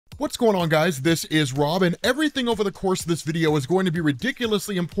What's going on, guys? This is Rob, and everything over the course of this video is going to be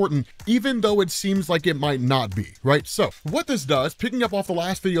ridiculously important, even though it seems like it might not be, right? So what this does, picking up off the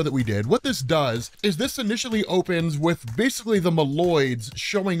last video that we did, what this does is this initially opens with basically the Moloids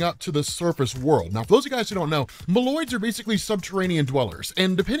showing up to the surface world. Now, for those of you guys who don't know, Moloids are basically subterranean dwellers,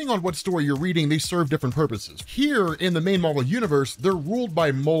 and depending on what story you're reading, they serve different purposes. Here in the main Marvel universe, they're ruled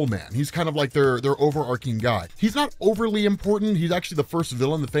by Mole Man. He's kind of like their overarching guy. He's not overly important. He's actually the first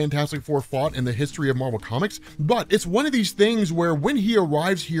villain the Fantastic Four fought in the history of Marvel Comics, but it's one of these things where when he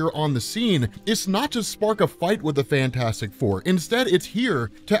arrives here on the scene, it's not to spark a fight with the Fantastic Four. Instead, it's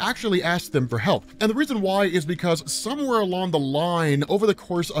here to actually ask them for help. And the reason why is because somewhere along the line, over the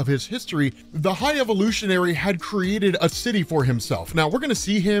course of his history, the High Evolutionary had created a city for himself. Now, we're going to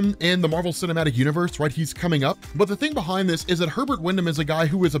see him in the Marvel Cinematic Universe, right? He's coming up. But the thing behind this is that Herbert Wyndham is a guy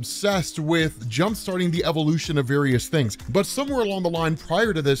who is obsessed with jump-starting the evolution of various things. But somewhere along the line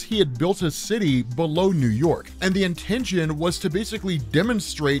prior to this, he had built a city below New York. And the intention was to basically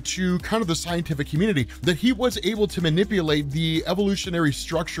demonstrate to kind of the scientific community that he was able to manipulate the evolutionary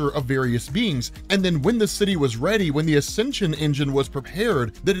structure of various beings. And then when the city was ready, when the Ascension engine was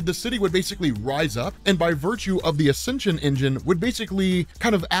prepared, that the city would basically rise up, and by virtue of the Ascension engine would basically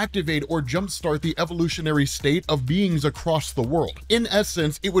kind of activate or jumpstart the evolutionary state of beings across the world. In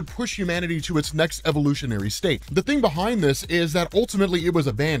essence, it would push humanity to its next evolutionary state. The thing behind this is that ultimately it was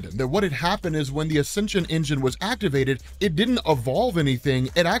abandoned. That what had happened is when the Ascension engine was activated, it didn't evolve anything,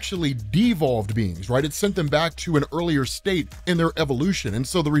 it actually devolved beings, right? It sent them back to an earlier state in their evolution. And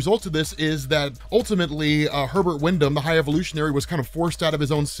so the result of this is that ultimately Herbert Wyndham, the High Evolutionary, was kind of forced out of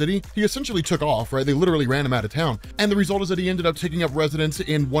his own city. He essentially took off, right? They literally ran him out of town. And the result is that he ended up taking up residence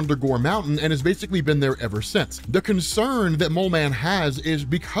in Wundagore Mountain and has basically been there ever since. The concern that Mole Man has is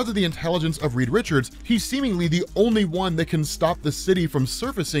because of the intelligence of Reed Richards, he's seemingly the only one that can stop the city from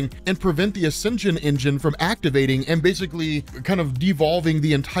surfacing and prevent the Ascension engine from activating and basically kind of devolving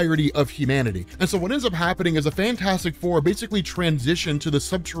the entirety of humanity. And so what ends up happening is the Fantastic Four basically transition to the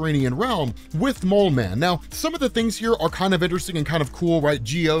subterranean realm with Mole Man. Now, some of the things here are kind of interesting and kind of cool, right?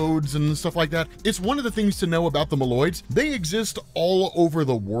 Geodes and stuff like that. It's one of the things to know about the Moloids. They exist all over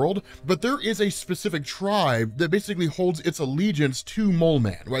the world, but there is a specific tribe that basically holds its allegiance to Mole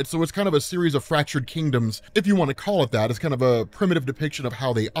Man, right? So it's kind of a series of fractured kingdoms, if you want to call it that. It's kind of a primitive depiction of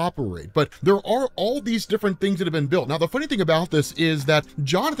how they operate, but there are all these different things that have been built. Now, the funny thing about this is that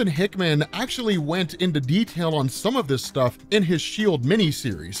Jonathan Hickman actually went into detail on some of this stuff in his S.H.I.E.L.D.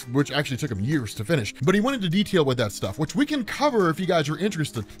 miniseries, which actually took him years to finish, but he went into detail with that stuff, which we can cover if you guys are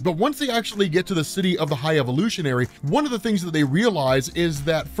interested. But once they actually get to the city of the High Evolutionary, one of the things that they realize is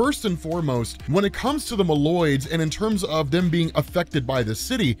that first and foremost, when it comes to the Moloids and in terms of them being affected by the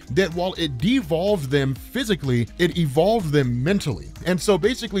city, that while it devolved them physically, it evolved them mentally. And so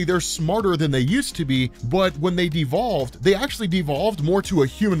basically they're smarter than they used to be, but when they devolved, they actually devolved more to a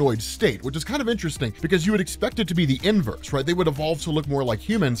humanoid state, which is kind of interesting because you would expect it to be the inverse, right? They would evolve to look more like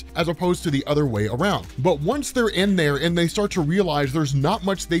humans as opposed to the other way around. But once they're in there and they start to realize there's not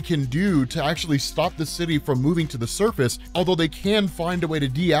much they can do to actually stop the city from moving to the surface, although they can find a way to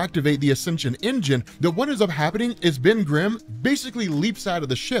deactivate the Ascension engine, that what ends up happening is Ben Grimm basically leaps out of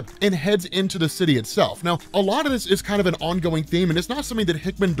the ship and heads into the city itself. Now, a lot of this is kind of an ongoing theme, and it's not something that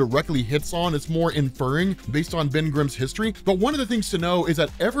Hickman directly hits on. It's more inferring based on Ben Grimm's history. But one of the things to know is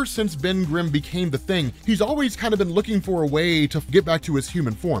that ever since Ben Grimm became the Thing, he's always kind of been looking for a way to get back to his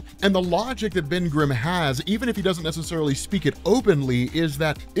human form. And the logic that Ben Grimm has, even if he doesn't necessarily speak it openly, is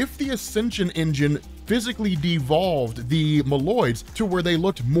that if the Ascension engine physically devolved the Moloids to where they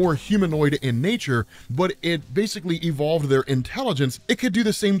looked more humanoid in nature, but it basically evolved their intelligence, it could do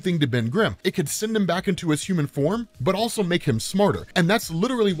the same thing to Ben Grimm. It could send him back into his human form, but also make him smarter. And that's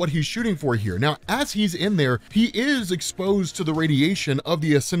literally what he's shooting for here. Now, as he's in there, he is exposed to the radiation of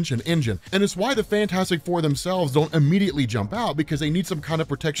the Ascension engine. And it's why the Fantastic Four themselves don't immediately jump out, because they need some kind of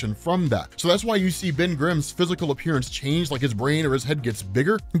protection from that. So that's why you see Ben Grimm's physical appearance change, like his brain or his head gets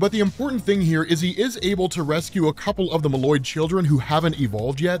bigger. But the important thing here is he is able to rescue a couple of the Moloid children who haven't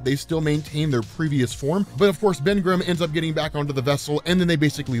evolved yet. They still maintain their previous form, but of course Ben Grimm ends up getting back onto the vessel, and then they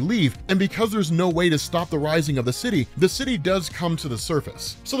basically leave. And because there's no way to stop the rising of the city does come to the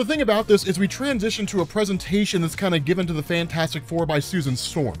surface. So the thing about this is we transition to a presentation that's kind of given to the Fantastic Four by Susan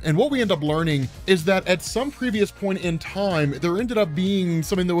Storm, and what we end up learning is that at some previous point in time there ended up being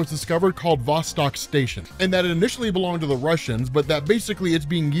something that was discovered called Vostok Station, and that it initially belonged to the Russians, but that basically it's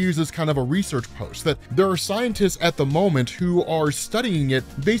being used as kind of a research post. works, that there are scientists at the moment who are studying it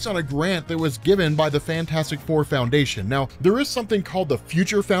based on a grant that was given by the Fantastic Four Foundation. Now, there is something called the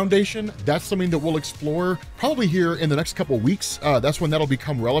Future Foundation. That's something that we'll explore probably here in the next couple weeks. That's when that'll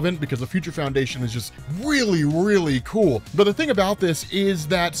become relevant, because the Future Foundation is just really, really cool. But the thing about this is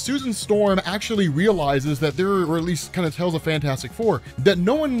that Susan Storm actually realizes that there, or at least kind of tells the Fantastic Four, that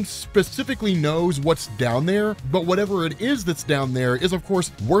no one specifically knows what's down there, but whatever it is that's down there is of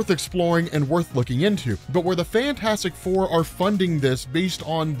course worth exploring and worth looking into. But where the Fantastic Four are funding this based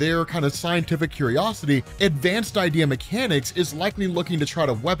on their kind of scientific curiosity, Advanced Idea Mechanics is likely looking to try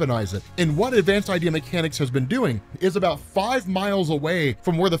to weaponize it. And what Advanced Idea Mechanics has been doing is about 5 miles away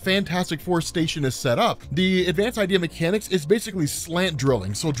from where the Fantastic Four station is set up. The Advanced Idea Mechanics is basically slant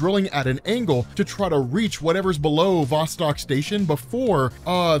drilling, so drilling at an angle to try to reach whatever's below Vostok Station before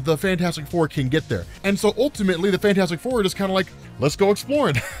the Fantastic Four can get there. And so ultimately the Fantastic Four are just kind of like, let's go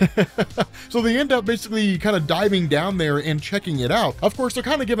exploring. So they end up basically kind of diving down there and checking it out. Of course, they're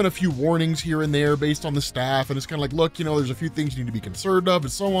kind of given a few warnings here and there based on the staff, and it's kind of like, look, you know, there's a few things you need to be concerned of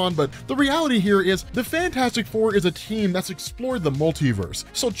and so on. But the reality here is the Fantastic Four is a team that's explored the multiverse.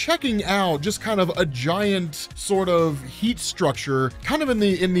 So checking out just kind of a giant sort of heat structure kind of in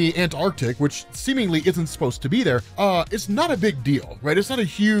the Antarctic, which seemingly isn't supposed to be there, it's not a big deal, right? It's not a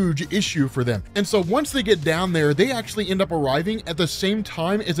huge issue for them. And so once they get down there, they actually end up arriving at the same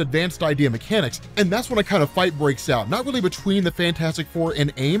time as Advanced Idea Mechanics. And that's when a kind of fight breaks out, not really between the Fantastic Four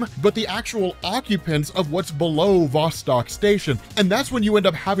and AIM, but the actual occupants of what's below Vostok Station. And that's when you end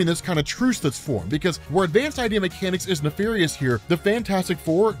up having this kind of truce that's formed, because where Advanced Idea Mechanics is nefarious here, the Fantastic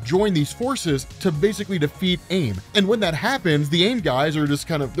Four join these forces to basically defeat AIM. And when that happens, the AIM guys are just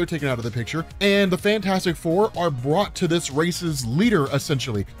kind of, they're taken out of the picture, and the Fantastic Four are brought to this race's leader,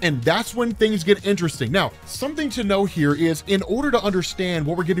 essentially. And that's when things get interesting. Now, something to know here is, in order to understand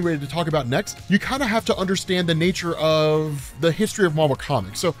what we're getting ready to talk about next, you kind of have to understand the nature of the history of Marvel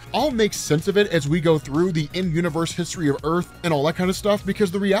Comics. So I'll make sense of it as we go through the in-universe history of Earth and all that kind of stuff,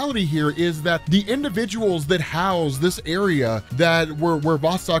 because the reality here is that the individuals that house this area where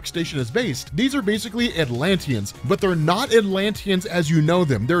Vostok Station is based, these are basically Atlanteans, but they're not Atlanteans as you know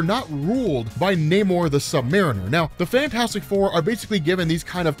them. They're not ruled by Namor the Submariner. Now, the Fantastic Four are basically given these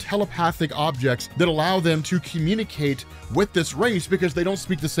kind of telepathic objects that allow them to communicate with this race because they don't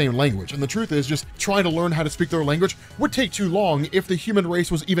speak the same language. And the truth is, just trying to learn how to speak their language would take too long if the human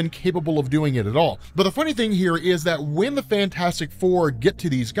race was even capable of doing it at all. But the funny thing here is that when the Fantastic Four get to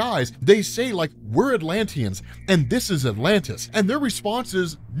these guys, they say like, we're Atlanteans and this is Atlantis. And their response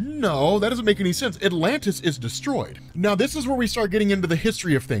is, no, that doesn't make any sense. Atlantis is destroyed. Now, this is where we start getting into the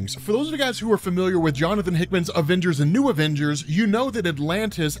history of things. For those of you guys who are familiar with Jonathan Hickman's Avengers and New Avengers, you know that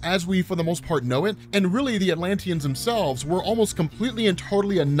Atlantis, as we for the most part know it, and really the Atlanteans themselves, were almost completely and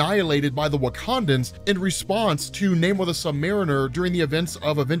totally annihilated by the Wakandans in response to Namor the Submariner during the events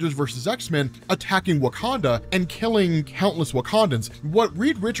of Avengers vs. X-Men attacking Wakanda and killing countless Wakandans. What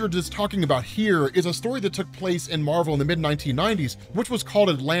Reed Richards is talking about here is a story that took place in Marvel in the mid-1990s, which was called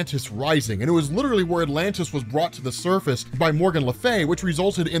Atlantis Rising. And it was literally where Atlantis was brought to the surface by Morgan Le Fay, which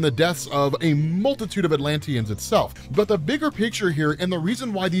resulted in the deaths of a multitude of Atlanteans itself. But the bigger picture here, and the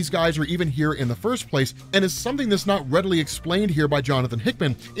reason why these guys are even here in the first place, and is something that's not readily explained here by Jonathan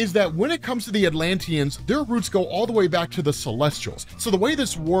Hickman, is that when it comes to the Atlanteans, their roots go all the way back to the Celestials. So the way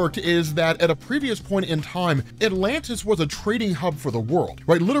this worked is that at a previous point in time, Atlantis was a trading hub for the world,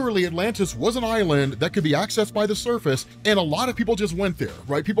 right? Literally, Atlantis was an island that could be accessed by the surface, and a lot of people just went there,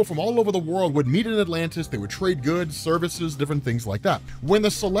 right? People from all over the world would meet in Atlantis, they would trade goods, services, different things like that. When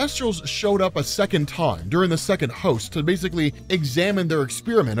the Celestials showed up a second time during the second host to basically examine their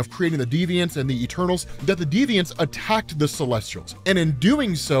experiment of creating the Deviants and the Eternals, that the Deviants attacked the Celestials. And in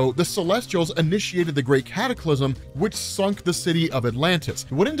doing so, the Celestials initiated the Great Cataclysm, which sunk the city of Atlantis.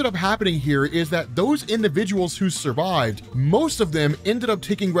 What ended up happening here is that those individuals who survived, most of them ended up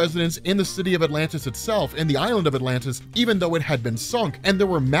taking residence in the city of Atlantis itself, in the island of Atlantis, even though it had been sunk. And there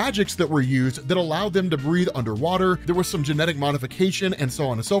were magics that were used that allowed them to breathe underwater. There was some genetic modification and so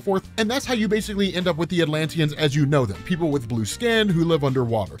on and so forth. And that's how you basically end up with the Atlanteans as you know them, people with blue skin who live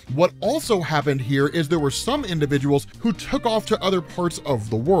underwater. What also happened here is there were some individuals who took off to other parts of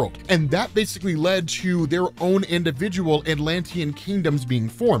the world. And that basically led to their own individual Atlantean kingdoms being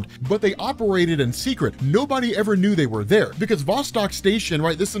formed, but they operated in secret. Nobody ever knew they were there because Vostok Station,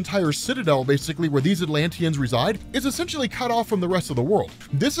 right, this entire citadel basically where these Atlanteans reside, is essentially cut off from the rest of the world.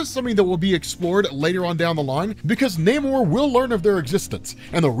 This is something that will be explored later on down the line because Namor will learn of their existence.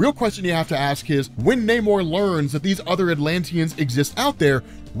 And the real question you have to ask is, when Namor learns that these other Atlanteans exist out there,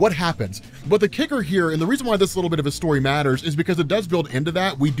 what happens? But the kicker here, and the reason why this little bit of a story matters, is because it does build into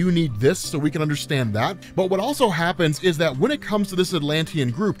that. We do need this so we can understand that. But what also happens is that when it comes to this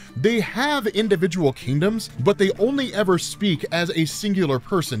Atlantean group, they have individual kingdoms, but they only ever speak as a singular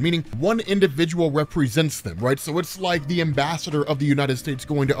person, meaning one individual represents them, right? So it's like the ambassador of the United States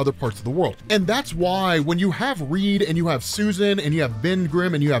going to other parts of the world. And that's why when you have Reed and you have Susan and you have Ben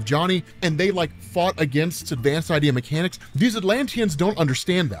Grimm and you have Johnny, and they like fought against advanced idea mechanics, these Atlanteans don't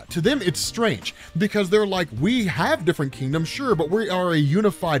understand that. To them, it's strange because they're like, we have different kingdoms, sure, but we are a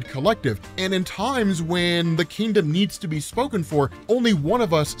unified collective. And in times when the kingdom needs to be spoken for, only one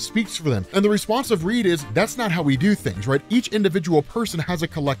of us speaks for them. And the response of Reed is, that's not how we do things, right? Each individual person has a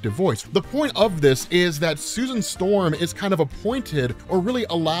collective voice. The point of this is that Susan Storm is kind of appointed or really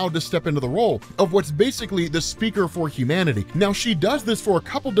allowed to step into the role of what's basically the speaker for humanity. Now, she does this for a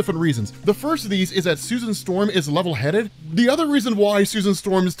couple different reasons. The first of these is that Susan Storm is level-headed. The other reason why Susan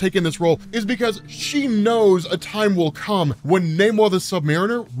Storm is taking this role is because she knows a time will come when Namor the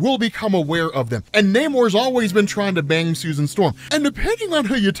Submariner will become aware of them. And Namor's always been trying to bang Susan Storm. And depending on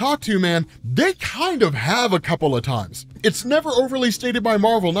who you talk to, man, they kind of have a couple of times. It's never overly stated by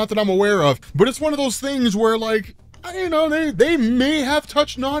Marvel, not that I'm aware of, but it's one of those things where, like, you know, they may have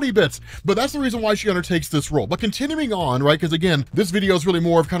touched naughty bits, but that's the reason why she undertakes this role. But continuing on, right, because again, this video is really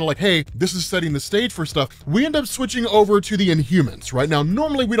more of kind of like, hey, this is setting the stage for stuff. We end up switching over to the Inhumans, right? Now,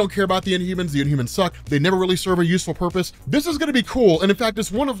 normally we don't care about the Inhumans. The Inhumans suck. They never really serve a useful purpose. This is going to be cool, and in fact,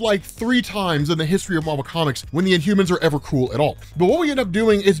 it's one of like 3 times in the history of Marvel Comics when the Inhumans are ever cool at all. But what we end up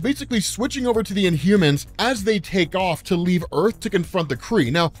doing is basically switching over to the Inhumans as they take off to leave Earth to confront the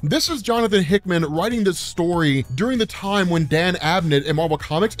Kree. Now, this is Jonathan Hickman writing this story during the time when Dan Abnett in Marvel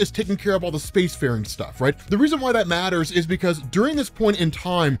Comics is taking care of all the spacefaring stuff, right? The reason why that matters is because during this point in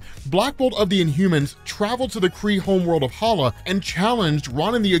time, Black Bolt of the Inhumans traveled to the Kree homeworld of Hala and challenged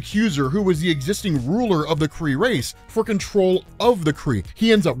Ronan the Accuser, who was the existing ruler of the Kree race, for control of the Kree.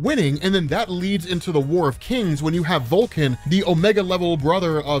 He ends up winning, and then that leads into the War of Kings when you have Vulcan, the Omega level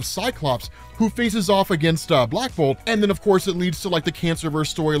brother of Cyclops, who faces off against Black Bolt, and then of course it leads to like the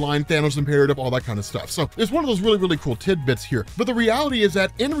Cancerverse storyline, Thanos Imperative, all that kind of stuff. So it's one of those really, really cool tidbits here. But the reality is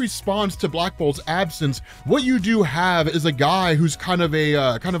that in response to Black Bolt's absence, what you do have is a guy who's kind of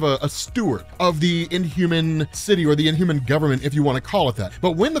a steward of the Inhuman city, or the Inhuman government, if you want to call it that.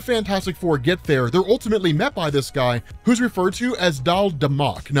 But when the Fantastic Four get there, they're ultimately met by this guy who's referred to as Dal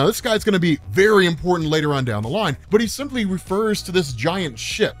Damak. Now, this guy's going to be very important later on down the line, but he simply refers to this giant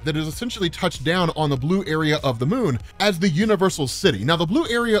ship that is essentially touched down on the blue area of the moon as the Universal City. Now, the blue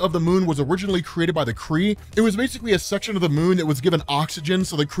area of the moon was originally created by the Kree. It was basically a section of the moon that was given oxygen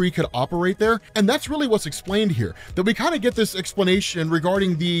so the Kree could operate there. And that's really what's explained here, that we kind of get this explanation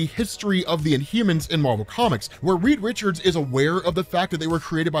regarding the history of the Inhumans in Marvel Comics, where Reed Richards is aware of the fact that they were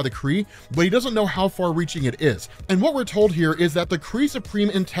created by the Kree, but he doesn't know how far reaching it is. And what we're told here is that the Kree Supreme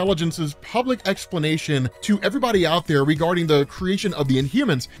Intelligence's public explanation to everybody out there regarding the creation of the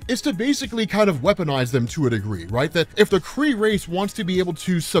Inhumans is to basically kind of weaponize them to a degree, right? That if the Kree race wants to be able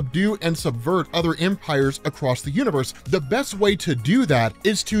to subdue and subvert other empires across the universe, the best way to do that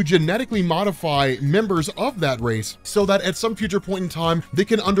is to genetically modify members of that race so that at some future point in time, they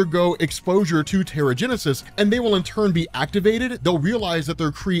can undergo exposure to Terrigenesis, and they will in turn be activated. They'll realize that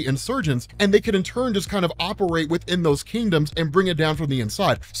they're Kree insurgents, and they can in turn just kind of operate within those kingdoms and bring it down from the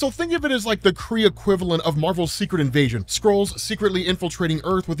inside. So think of it as like the Kree equivalent of Marvel's Secret Invasion. Skrulls secretly infiltrating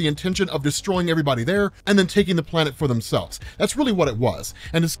Earth with the intention of destroying everybody there and then taking the planet for themselves. That's really what it was,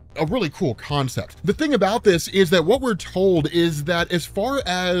 and it's a really cool concept. The thing about this is that what we're told is that as far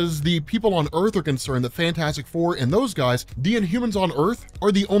as the people on Earth are concerned, the Fantastic Four and those guys, the Inhumans on Earth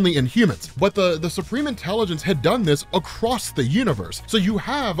are the only Inhumans. But the Supreme Intelligence had done this across the universe. So you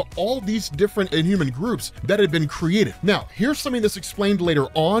have all these different Inhuman groups that had been created. Now, here's something that's explained later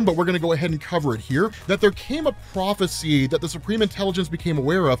on, but we're going to go ahead and cover it here, that there came a prophecy that the Supreme Intelligence became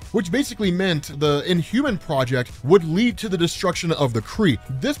aware of, which basically meant the Inhuman project would lead to the destruction of the Kree.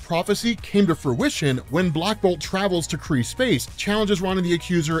 This prophecy came to fruition when Black Bolt travels to Kree space, challenges Ronan the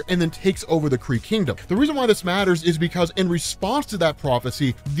Accuser, and then takes over the Kree kingdom. The reason why this matters is because in response to that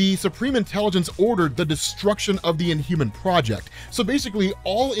prophecy, the Supreme Intelligence ordered the destruction of the Inhuman project. So basically,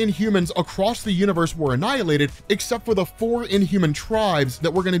 all Inhumans across the universe were annihilated, except for the 4 Inhuman tribes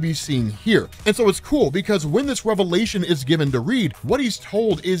that we're going to be seeing here. And so it's cool because when this revelation is given to Reed, what he's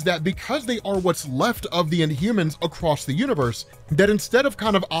told is that because they are what's left of the Inhumans across the universe, that instead of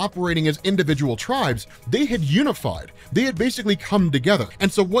kind of operating as individual tribes, they had unified. They had basically come together.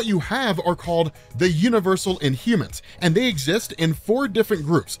 And so what you have are called the Universal Inhumans, and they exist in 4 different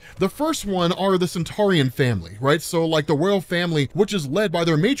groups. The first one are the Centaurian family, right? So like the royal family, which is led by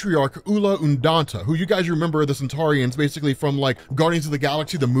their matriarch, Ula Undanta, who you guys remember the Centaurians basically from like Guardians of the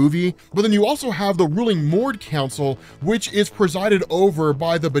Galaxy, the movie. But then you also have the ruling Mord Council, which is presided over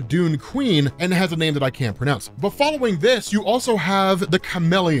by the Badoon Queen and has a name that I can't pronounce. But following this, you also have the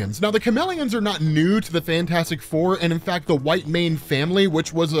Chameleons. Now the Chameleons are not new to the Fantastic Four, and in fact the White Mane family,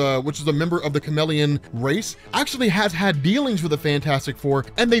 which is a member of the Chameleon race, actually has had dealings with the Fantastic Four,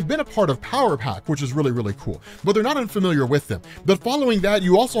 and they've been a part of Power Pack, which is really, really cool. But they're not unfamiliar with them. But following that,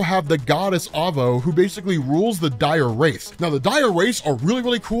 you also have the goddess Avo, who basically rules the Dire race. Now the Dire race are really,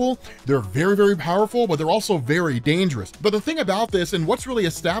 really cool. They're very, very powerful, but they're also very dangerous. But the thing about this, and what's really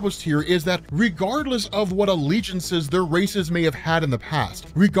established here, is that regardless of what allegiances their races may have had in the past,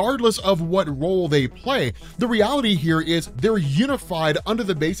 regardless of what role they play, the reality here is they're unified under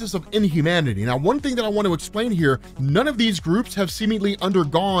the basis of inhumanity. Now, one thing that I want to explain here, none of these groups have seemingly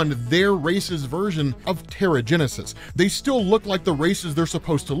undergone their race's version of Terrigenesis. They still look like the races they're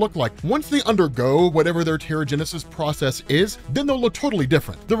supposed to look like. Once they undergo whatever their Terrigenesis process is, then they'll look totally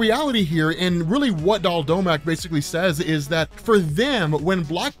different. The reality here, and really what Daldomac basically says, is that for them, when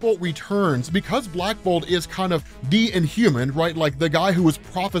Black Bolt returns, because Black Bolt is kind of the Inhuman, right? Like the guy who was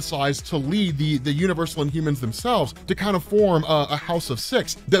prophesized to lead the Universal Inhumans themselves to kind of form a house of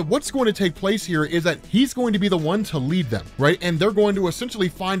 6, that what's going to take place here is that he's going to be the one to lead them, right? And they're going to essentially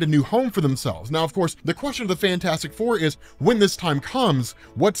find a new home for themselves. Now, of course, the question of the Fantastic Four is, when this time comes,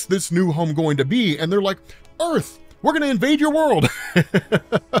 what's this new home going to be? And they're like, Earth. We're going to invade your world.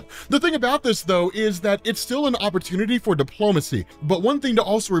 The thing about this, though, is that it's still an opportunity for diplomacy. But one thing to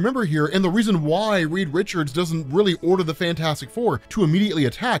also remember here, and the reason why Reed Richards doesn't really order the Fantastic Four to immediately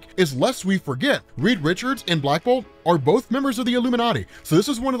attack, is lest we forget, Reed Richards and Black Bolt are both members of the Illuminati. So this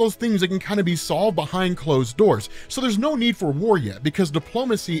is one of those things that can kind of be solved behind closed doors. So there's no need for war yet, because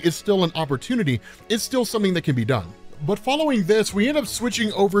diplomacy is still an opportunity. It's still something that can be done. But following this, we end up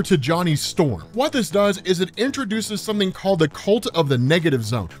switching over to Johnny Storm. What this does is it introduces something called the Cult of the Negative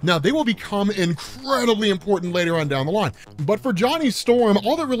Zone. Now, they will become incredibly important later on down the line. But for Johnny Storm,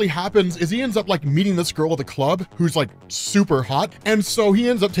 all that really happens is he ends up like meeting this girl at the club who's like super hot. And so he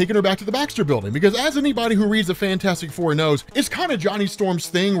ends up taking her back to the Baxter Building, because as anybody who reads the Fantastic Four knows, it's kind of Johnny Storm's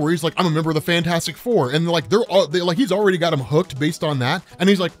thing where he's like, I'm a member of the Fantastic Four. And like, he's already got him hooked based on that. And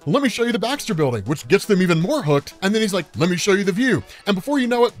he's like, let me show you the Baxter Building, which gets them even more hooked. And then he's like, let me show you the view. And before you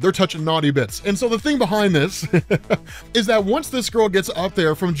know it, they're touching naughty bits. And so the thing behind this is that once this girl gets up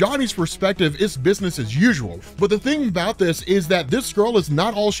there, from Johnny's perspective, it's business as usual. But the thing about this is that this girl is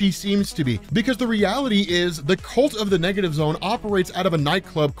not all she seems to be, because the reality is the Cult of the Negative Zone operates out of a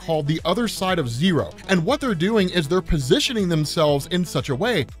nightclub called the Other Side of Zero. And what they're doing is they're positioning themselves in such a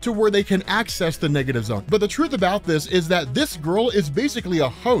way to where they can access the Negative Zone. But the truth about this is that this girl is basically a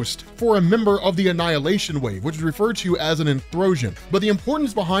host for a member of the Annihilation Wave, which is referred to as an Enthrosion. But the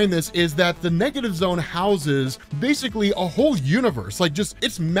importance behind this is that the Negative Zone houses basically a whole universe, like just,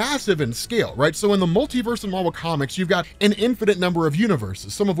 it's massive in scale, right? So in the multiverse in Marvel Comics, you've got an infinite number of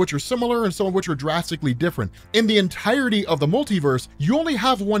universes, some of which are similar and some of which are drastically different. In the entirety of the multiverse, you only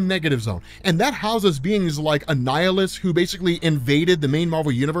have one Negative Zone, and that houses beings like Annihilus, who basically invaded the main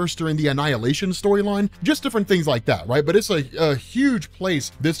Marvel universe during the Annihilation storyline, just different things like that, right? But it's a huge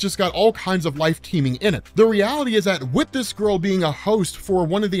place that's just got all kinds of life teeming in it. The reality is that with this girl being a host for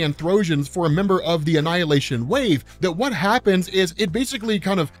one of the Anthrosians, for a member of the Annihilation Wave, that what happens is it basically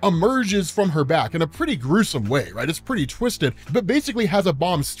kind of emerges from her back in a pretty gruesome way, right? It's pretty twisted, but basically has a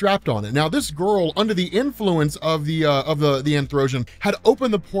bomb strapped on it. Now, this girl, under the influence of the Anthrosian, had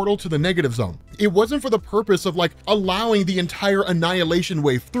opened the portal to the Negative Zone. It wasn't for the purpose of like allowing the entire Annihilation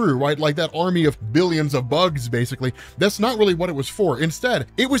Wave through, right? Like that army of billions of bugs, basically. That's not really what it was for. Instead,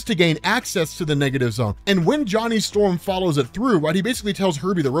 it was to gain access to the Negative Zone. And when Johnny Storm follows it through, right, he basically tells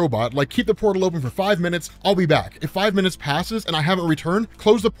Herbie the robot, like, keep the portal open for 5 minutes, I'll be back. If 5 minutes passes and I haven't returned,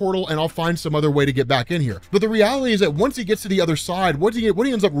 close the portal and I'll find some other way to get back in here. But the reality is that once he gets to the other side, what he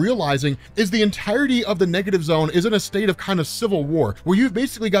ends up realizing is the entirety of the Negative Zone is in a state of kind of civil war, where you've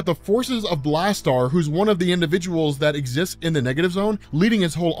basically got the forces of Blastar, who's one of the individuals that exists in the Negative Zone, leading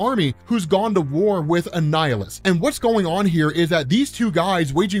his whole army, who's gone to war with Annihilus. And what's going on here is that these two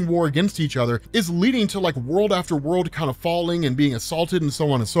guys waging war against each other is leading to like world after world kind of falling and being assaulted and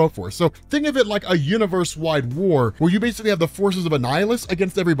so on and so forth. So think of it like a universe-wide war where you basically have the forces of Annihilus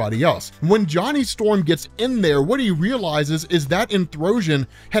against everybody else. When Johnny Storm gets in there, what he realizes is that Inthrosion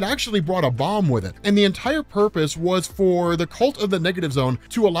had actually brought a bomb with it. And the entire purpose was for the cult of the Negative Zone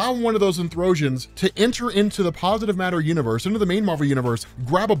to allow one of those Inthrosians to enter into the positive matter universe, into the main Marvel universe,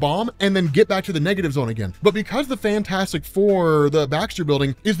 grab a bomb, and then get back to the Negative Zone again. But because the Fantastic Four, the Baxter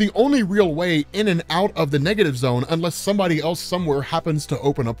Building, is the only real way in and out of the Negative Zone, unless somebody else somewhere happens to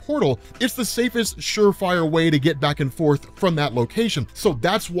open a portal, it's the safest, surefire way to get back and forth from that location. So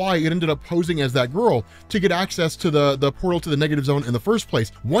that's why it ended up posing as that girl to get access to the portal to the Negative Zone in the first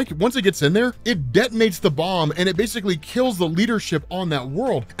place. Once it gets in there, it detonates the bomb and it basically kills the leadership on that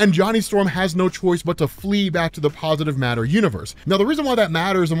world. And Johnny Storm has no choice but to flee back to the positive matter universe. Now, the reason why that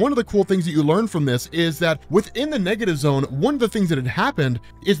matters, and one of the cool things that you learn from this, is that within the Negative Zone, one of the things that had happened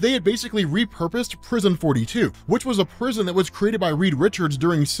is they had basically repurposed Prison 42, which was a prison that was created by Reed Richards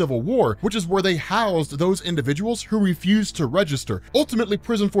during Civil War, which is where they housed those individuals who refused to register. Ultimately,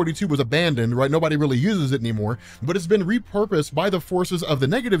 Prison 42 was abandoned, right? Nobody really uses it anymore, but it's been repurposed by the forces of the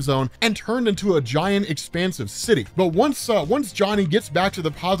Negative Zone and turned into a giant, expansive city. But once Johnny gets back to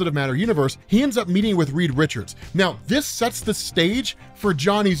the positive matter universe, he ends up meeting with Reed Richards. Now, this sets the stage for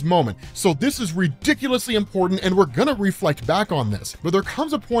Johnny's moment. So this is ridiculously important, and we're gonna reflect back on this. But there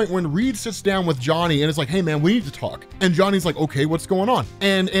comes a point when Reed sits down with Johnny and it's like, hey man, we need to talk. And Johnny's like, okay, what's going on?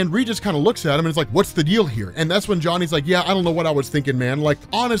 And Reed just kind of looks at him and it's like, what's the deal here? And that's when Johnny's like, yeah, I don't know what I was thinking, man. Like,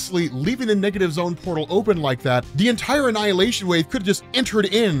 honestly, leaving the Negative Zone portal open like that, the entire Annihilation wave could have just entered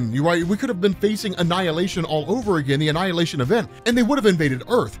in, right? We could have been facing Annihilation all over again, the Annihilation event, and they would have invaded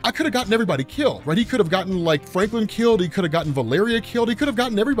Earth. I could have gotten everybody killed, right? He could have gotten like Franklin killed, he could have gotten Valeria killed, he could have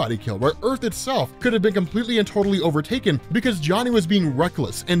gotten everybody killed, right? Earth itself could have been completely and totally overtaken because Johnny was being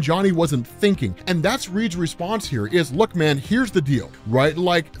reckless and Johnny wasn't thinking. And that's Reed's response here is, look, man, here's the deal, right?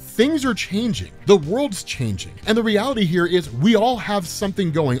 Like, things are changing. The world's changing. And the reality here is we all have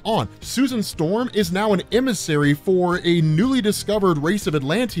something going on. Susan Storm is now an emissary for a newly discovered race of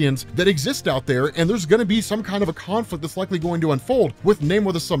Atlanteans that exist out there, and there's going to be some kind of a conflict that's likely going to unfold with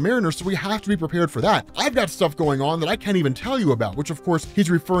Namor the Submariner, so we have to be prepared for that. I've got stuff going on that I can't even tell you about, which of course he's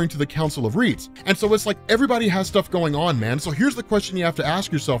referring to the Council of Reeds. And so it's like everybody has stuff going on, man. So here's the question you have to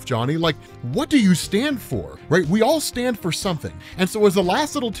ask yourself, Johnny, like, what do you stand for, right? We all stand for something. And so as the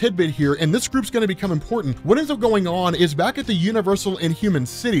last little tidbit here, and this group's going to become important, what ends up going on is back at the Universal Inhuman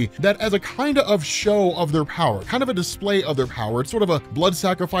city, that as a kind of show of their power, kind of a display of their power, it's sort of a blood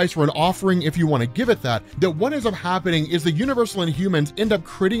sacrifice or an offering if you want to give it that what ends up happening is the Universal Inhumans end up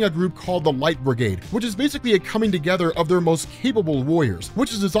creating a group called the Light Brigade, which is basically a coming together of their most capable warriors,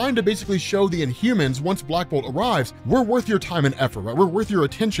 which is designed to basically show the Inhumans, once Black Bolt arrives, we're worth your time and effort, right? We're worth your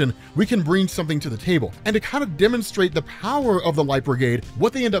attention. We can bring something to the table. And to kind of demonstrate the power of the Light Brigade,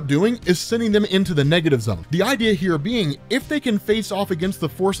 what they end up doing is sending them into the Negative Zone. The idea here being, if they can face off against the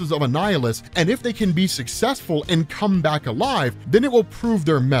forces of Annihilus, and if they can be successful and come back alive, then it will prove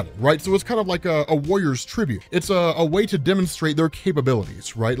their mettle, right? So it's kind of like a warrior's tribute. It's a way to demonstrate their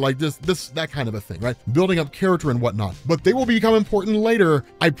capabilities, right? Like that kind of a thing, right? Building up character and whatnot. But they will become important later.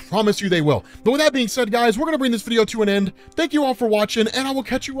 I promise you they will. But with that being said, guys, we're going to bring this video to an end. Thank you all for watching, and I will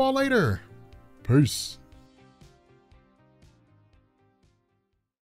catch you all later. Peace.